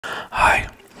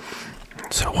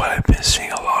So what I've been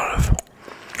seeing a lot of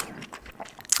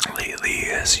lately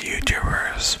is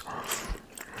YouTubers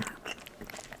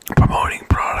promoting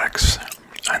products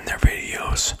on their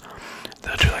videos.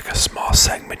 They'll do like a small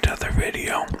segment of their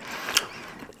video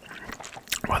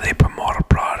where they promote a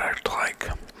product, like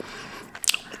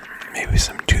maybe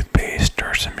some toothpaste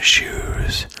or some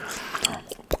shoes,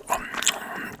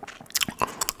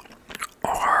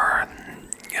 or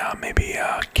maybe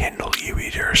a Kindle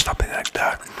e-reader or something like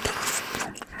that.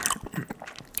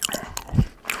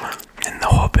 And the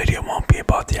whole video won't be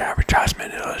about the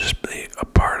advertisement. It'll just be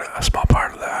a small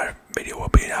part of that video will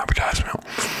be an advertisement.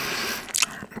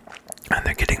 And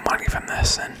they're getting money from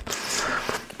this, and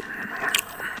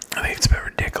I think it's a bit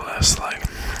ridiculous. Like,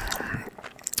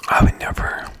 I would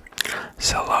never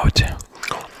sell out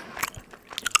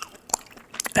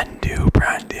and do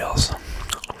brand deals.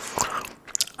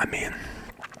 I mean,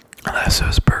 unless it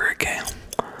was Burger King,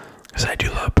 because I do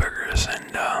love burgers,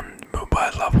 and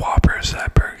I love Whoppers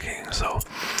at Burger King. So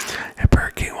if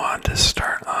Burger King wanted to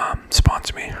start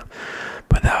sponsor me,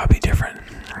 but that would be different.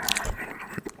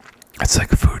 It's like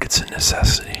food; it's a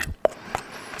necessity.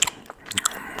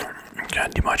 You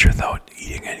can't do much without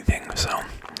eating anything. So,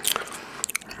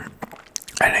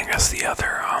 and I guess the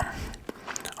other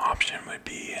option would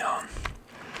be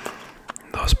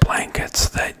those blankets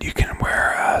that you can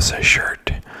wear as a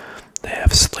shirt. They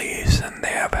have sleeves and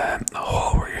they have a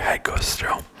hole where your head goes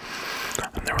through,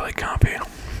 and they're really comfy.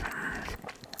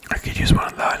 I could use one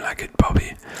of that, and I could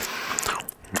probably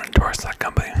endorse that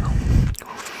company.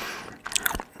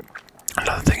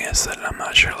 Another thing is that I'm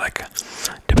not sure, like,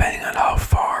 depending on how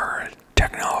far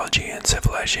technology and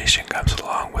civilization comes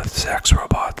along with sex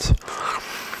robots,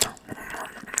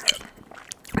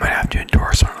 might have to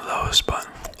endorse one of those, but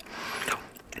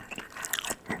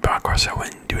of course I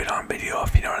wouldn't do it on video,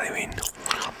 if you know what I mean,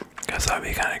 because that'd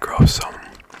be kind of gross.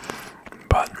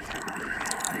 But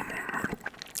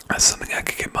that's something I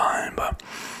could get behind, but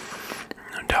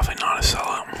I'm definitely not a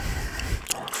sellout.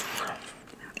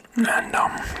 And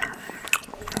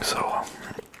so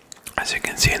as you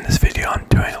can see in this video, I'm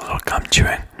doing a little gum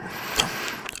chewing,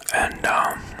 and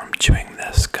I'm chewing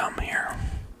this gum here.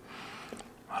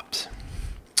 Whoops,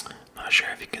 not sure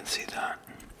if you can see that.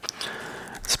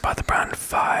 It's by the brand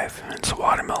 5. It's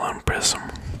Watermelon Prism.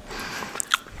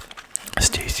 It's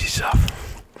tasty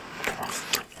stuff.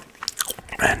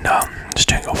 And just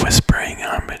doing a whispering.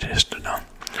 I'm just gonna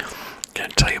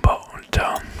tell you about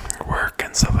work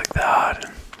and stuff like that.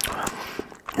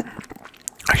 And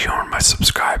actually, one of my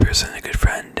subscribers and a good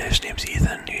friend, his name's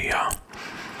Ethan. He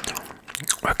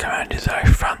recommended that I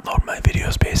front load my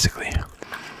videos, basically.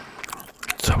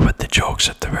 So I put the jokes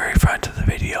at the very front of the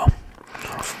video.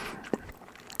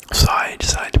 So I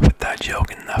decided to put that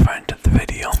joke in the front of the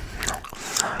video.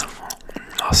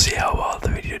 I'll see how well the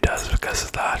video does because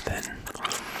of that.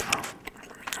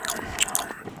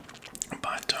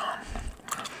 But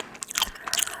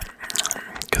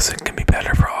because it can be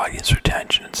better for audience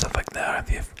retention and stuff like that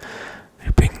if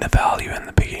you bring the value in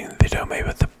the beginning of the video.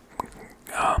 Maybe the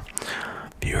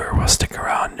viewer will stick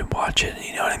around and watch it.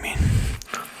 You know what I mean?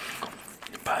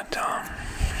 But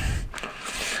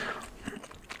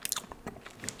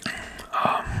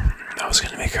I was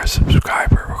gonna make our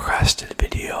subscriber requested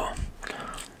video.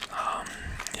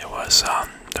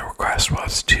 The request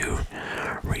was to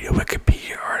read a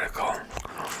Wikipedia article,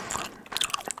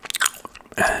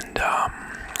 and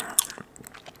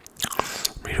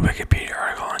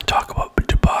talk about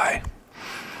Dubai.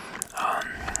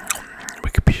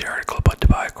 Wikipedia article about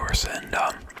Dubai, of course, and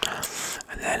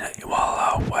then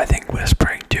while I think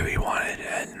whispering too, he wanted,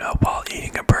 and while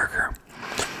eating a burger.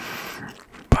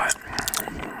 But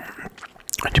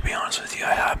to be honest with you,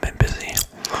 I have been busy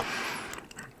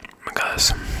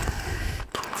because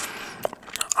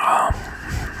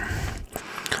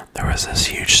there was this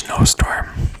huge snowstorm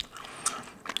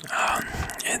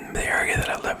in the area that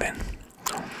I live in,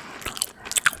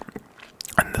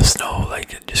 and the snow,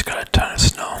 like, it just got a ton of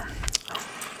snow,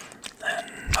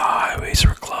 and the highways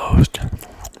were closed,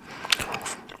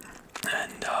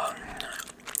 and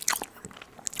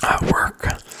at work,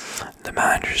 the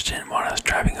managers didn't want us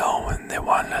driving home, and they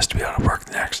wanted us to be able to work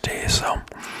the next day, so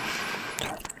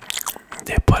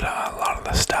they put a lot of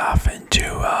the staff into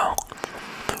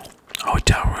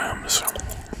hotel rooms,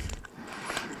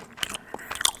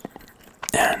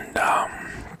 and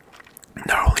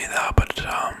not only that, but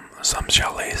some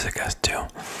chalets, I guess, too.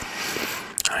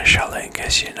 A chalet, in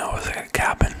case you know, is like a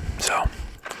cabin. So,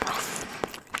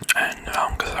 and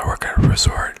because I work at a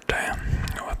resort,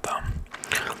 with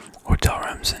hotel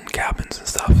rooms and cabins and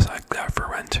stuff like that for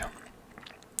rent too,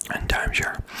 and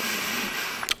timeshare.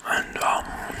 And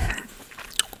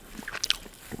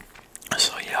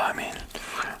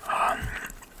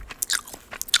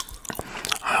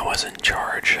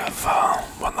of,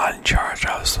 well, not in charge,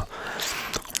 I was,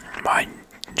 my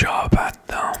job at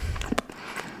the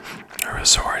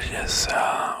resort is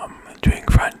doing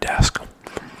front desk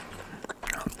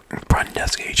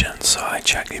agent, so I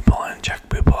check people in, check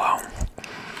people out,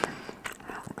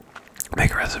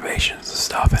 make reservations and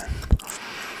stuff. And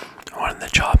one of the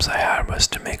jobs I had was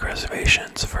to make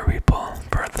reservations for people,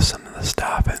 for some of the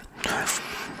staff, and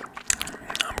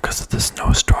because of the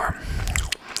snowstorm,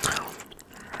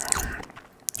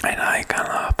 and I kind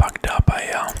of fucked up.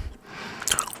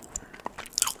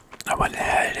 I went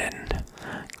ahead and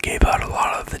gave out a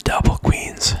lot of the double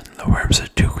queens, the rooms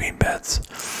of 2 queen beds,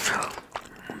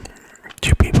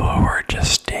 to people who were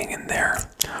just staying in there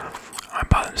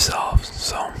by themselves.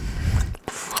 So,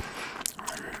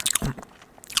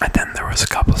 and then there was a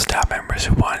couple of staff members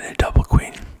who wanted a double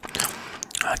queen.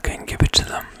 I couldn't give it to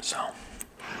them, so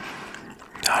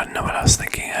I don't know what I was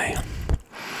thinking.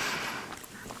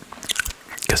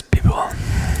 Because people,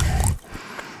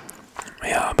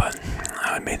 yeah, but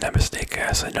I made that mistake. I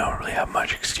guess I don't really have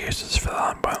much excuses for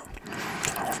that, but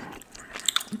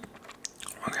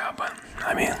yeah, but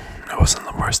I mean, it wasn't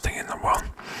the worst thing in the world.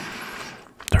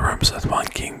 The rooms with 1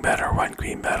 king bed or 1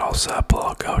 queen bed also have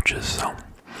pillow couches, so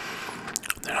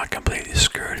they're not completely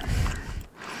screwed.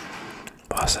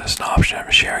 Plus, there's an option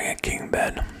of sharing a king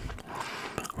bed,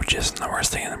 which isn't the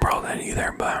worst thing in the world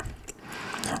either, but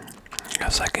I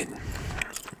guess I could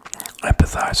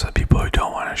empathize with people who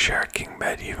don't want to share a king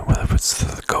bed, even if it's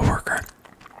the coworker.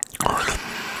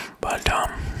 But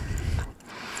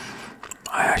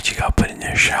I actually got put in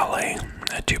a chalet,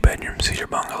 a 2-bedroom cedar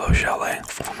bungalow chalet.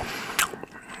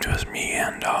 It was me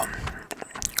and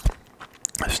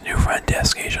this new front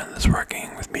desk agent that's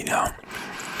working with me now.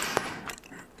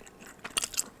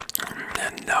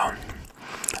 And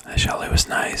the chalet was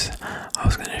nice. I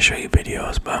was going to show you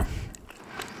videos, but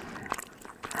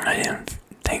I didn't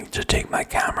think to take my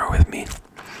camera with me.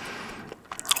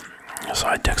 So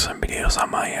I took some videos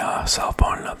on my cell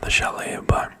phone of the chalet,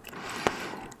 but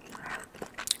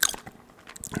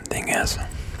the thing is,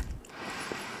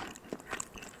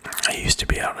 I used to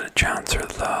be able to transfer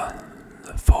the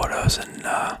photos and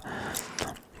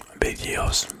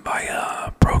videos by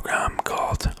a program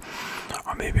called,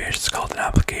 or maybe it's called an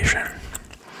application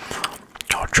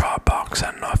called Dropbox.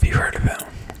 I don't know if you've heard of it.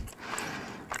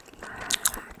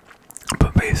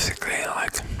 But basically,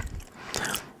 like,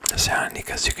 it's handy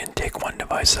because you can take one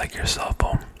device like your cell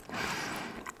phone.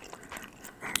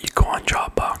 You go on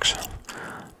Dropbox,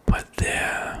 put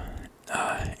the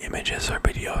images or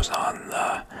videos on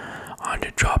the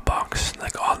Dropbox,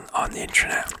 like on the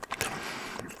internet.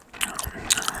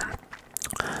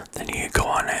 Then you can go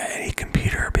on any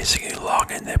computer, basically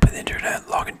log in there with the internet,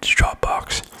 log into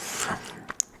Dropbox,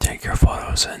 take your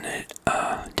photos and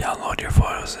download your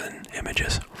photos and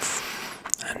images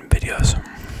and videos,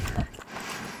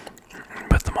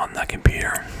 put them on that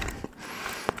computer.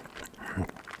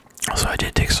 So I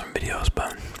did take some videos,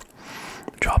 but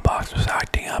Dropbox was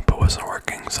acting up, it wasn't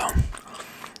working, so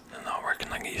it's not working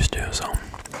like it used to, so,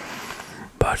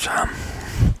 but,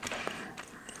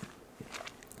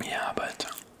 yeah, but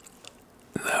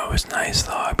that was nice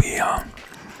though.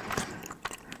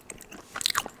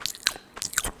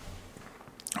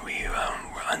 We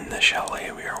were in the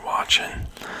chalet, we were watching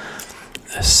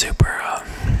this super,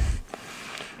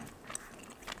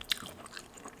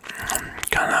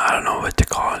 kinda, I don't know what to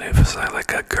call it. It was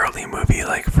like a girly movie,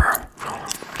 like for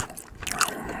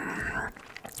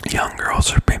young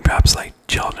girls, or perhaps like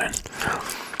children.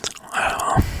 I don't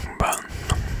know, but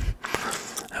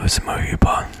it was a movie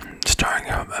about starring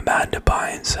Amanda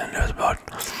Bynes, and it was about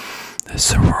the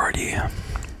sorority, and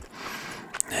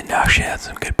actually had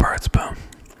some good parts. But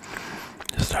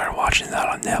just started watching that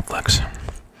on Netflix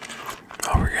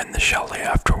over here in the chalet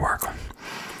after work.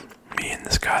 Me and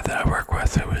this guy that I work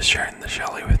with, who was sharing the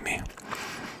chalet with me,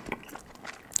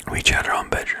 we each had our own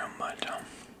bedroom, but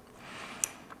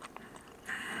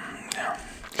yeah.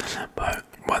 But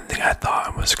one thing I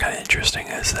thought was kind of interesting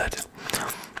is that,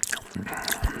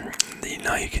 you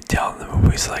know, you can tell the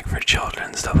movies like for children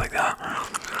and stuff like that.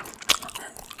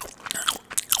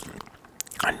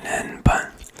 And then,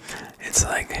 but it's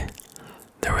like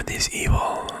there were these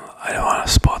evil, I don't want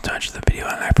to spoil too much of the video,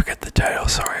 and I forget the title,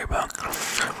 sorry, but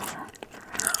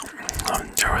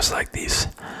there was like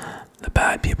the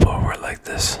bad people were like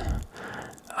this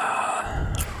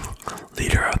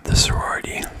leader of the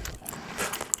sorority.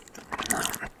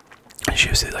 And she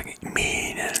was like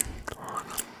mean and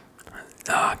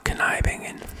conniving,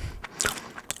 and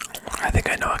I think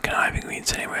I know what conniving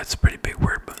means anyway. It's a pretty big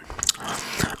word, but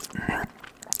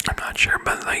I'm not sure.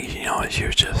 But like, you know, she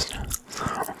was just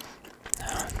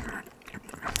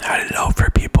had it out for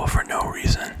people. for no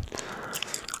reason.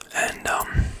 And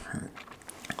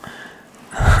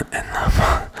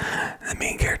the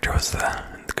main character was the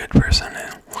good person,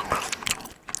 and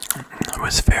it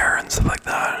was fair and stuff like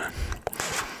that.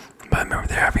 But I remember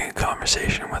they're having a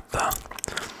conversation with the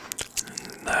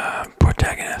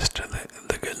protagonist,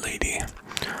 the good lady,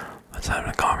 was having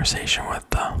a conversation with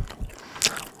the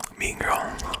mean girl,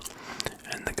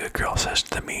 and the good girl says to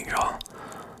the mean girl,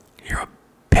 "You're a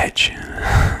bitch."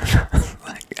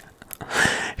 Like,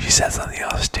 she said something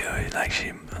else too. Like,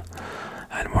 she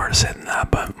had more to say than that,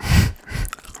 but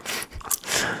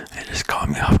it just caught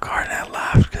me off guard, and I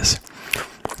laughed because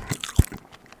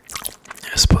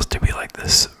it was supposed to be like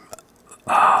this.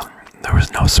 There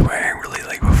was no swearing really,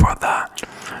 like, before that.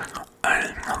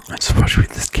 And it's supposed to be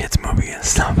this kid's movie and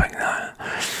stuff like that.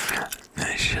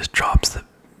 And she just drops the,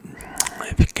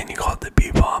 can you call it the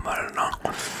B-bomb? I don't know.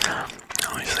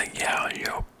 And she's like, "Yeah,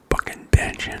 you're a fucking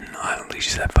bitch." And I don't think she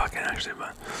said fucking actually,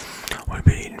 but it would have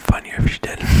been even funnier if she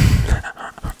did.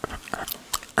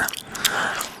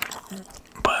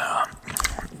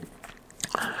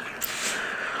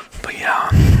 But yeah,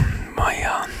 my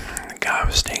the guy I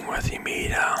was staying with, he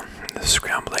made the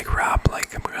scrambled egg wrap,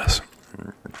 like, because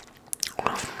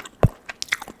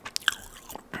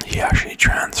he actually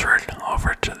transferred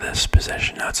over to this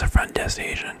position as a front desk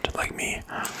agent, like me.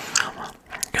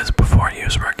 Because before he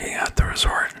was working at the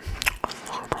resort,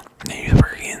 he was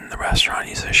working in the restaurant.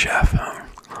 He's a chef.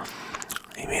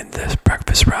 He made this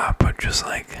breakfast wrap, which was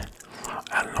like,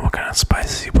 I don't know what kind of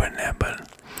spices he put in it, but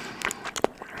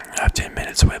I have to admit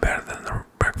it's way better than the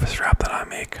breakfast wrap that I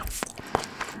make.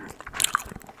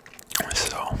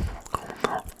 So,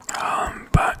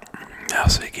 but yeah,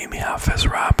 so he gave me half his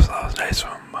wrap, so that was nice of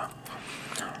him. But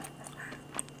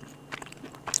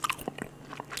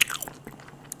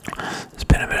there's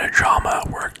been a bit of drama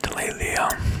at work lately,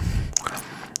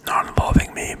 not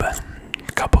involving me, but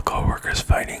a couple co-workers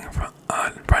fighting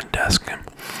front desk,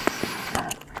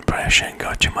 but I shouldn't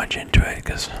go too much into it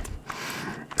because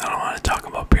I don't want to talk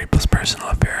about people's personal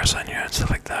affairs on here and stuff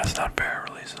like that. It's not fair,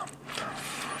 really. So,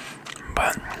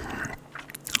 but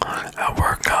at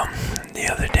work, the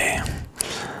other day,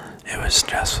 it was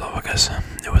stressful because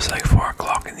it was like 4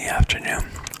 o'clock in the afternoon.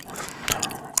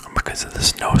 Because of the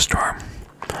snowstorm,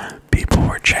 people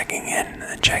were checking in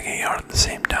and checking out at the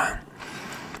same time.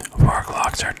 4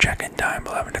 o'clock's our check-in time,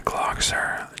 11 o'clock's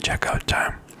our checkout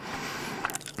time.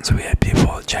 So we had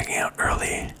people checking out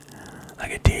early,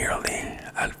 like a day early,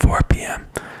 at 4 p.m.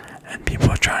 and people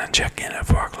were trying to check in at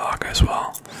 4 o'clock as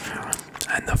well.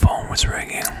 And the phone was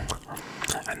ringing,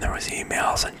 and there was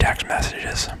emails and text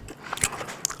messages.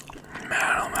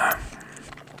 Man, oh man.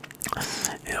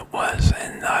 It was,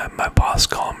 and my boss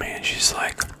called me and she's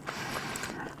like,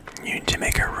 "You need to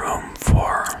make a room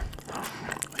for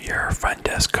your front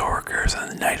desk coworkers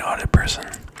and the night audit person."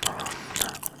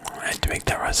 I had to make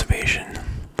that reservation.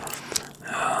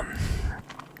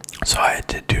 So I had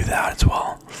to do that as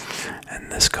well.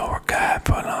 And this coworker had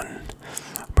put on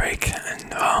break,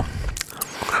 and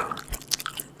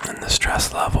the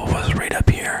stress level was right up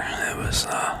here. It was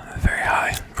very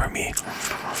high for me.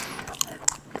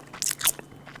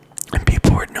 And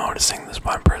people were noticing this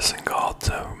one person called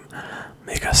to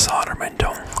make a solderman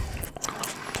dome.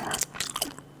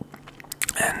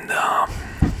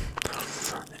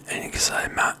 And he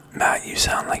said, Matt, you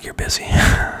sound like you're busy."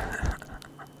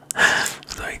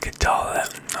 So you could tell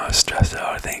that I was stressed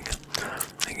out, I think.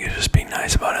 He was just being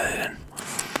nice about it. And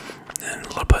then a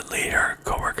little bit later, a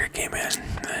coworker came in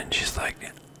and she's like,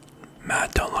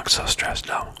 "Matt, don't look so stressed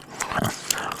out."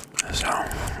 So,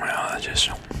 well,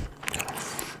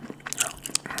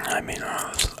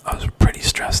 I was pretty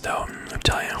stressed out, I'll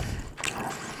tell you.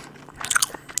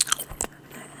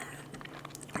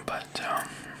 But,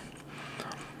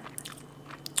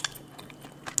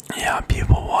 yeah,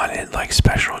 people wanted like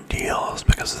special deals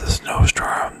because of the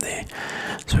snowstorm.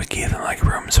 So we gave them like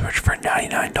rooms which for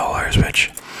 $99,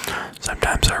 which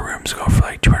sometimes our rooms go for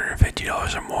like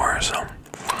 $250 or more. So,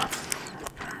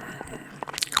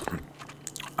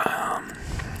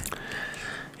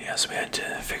 yes, we had to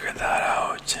figure that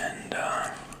out, and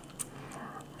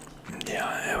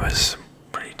yeah, it was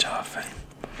pretty tough. And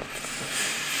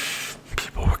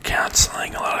people were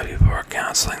canceling. A lot of people were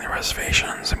canceling their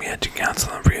reservations, and we had to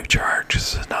cancel them free of charge.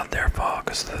 This is not their fault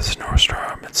because of the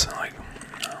snowstorm. It's like,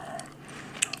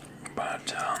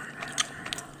 but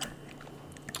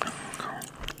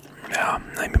yeah,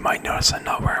 you might notice I'm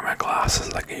not wearing my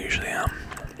glasses like I usually am.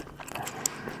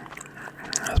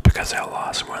 That's because I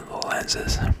lost one of the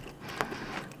lenses.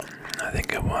 I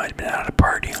think it might have been at a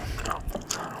party.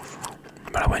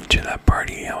 But I went to that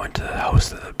party. I went to the house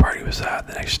that the party was at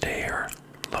the next day, or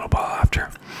a little while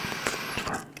after.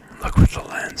 Look with the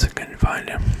lens and couldn't find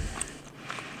him.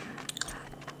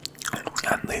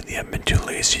 And lately I've been too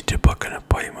lazy to book an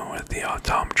appointment with the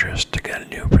optometrist to get a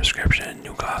new prescription and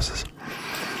new glasses.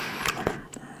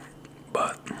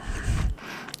 But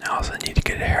I also need to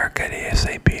get a haircut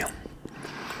ASAP.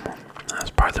 That's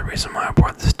part of the reason why I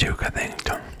bought this toque, I think.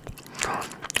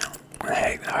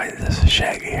 Hey, this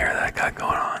shaggy hair that I got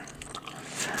going on.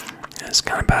 It's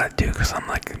kind of bad too, because I'm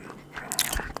like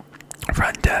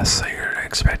front desk, so you're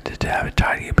expected to have a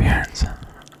tidy appearance.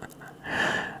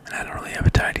 And I don't really have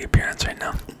a tidy appearance right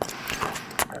now.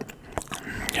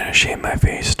 I'm gonna shave my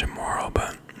face tomorrow,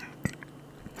 but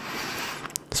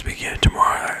speaking of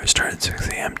tomorrow, I start at 6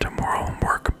 a.m. tomorrow and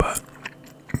work, but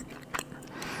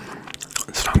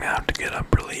so I'm gonna have to get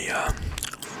up really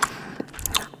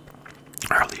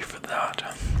early for that.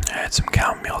 I had some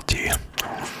chamomile tea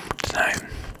tonight.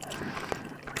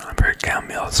 I'm very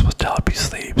chamomile, it's supposed to help you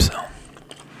sleep, so.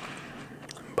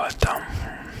 But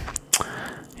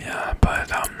yeah,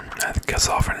 but I think that's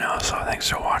all for now, so thanks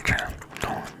for watching.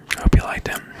 Hope you liked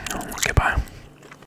it. Goodbye.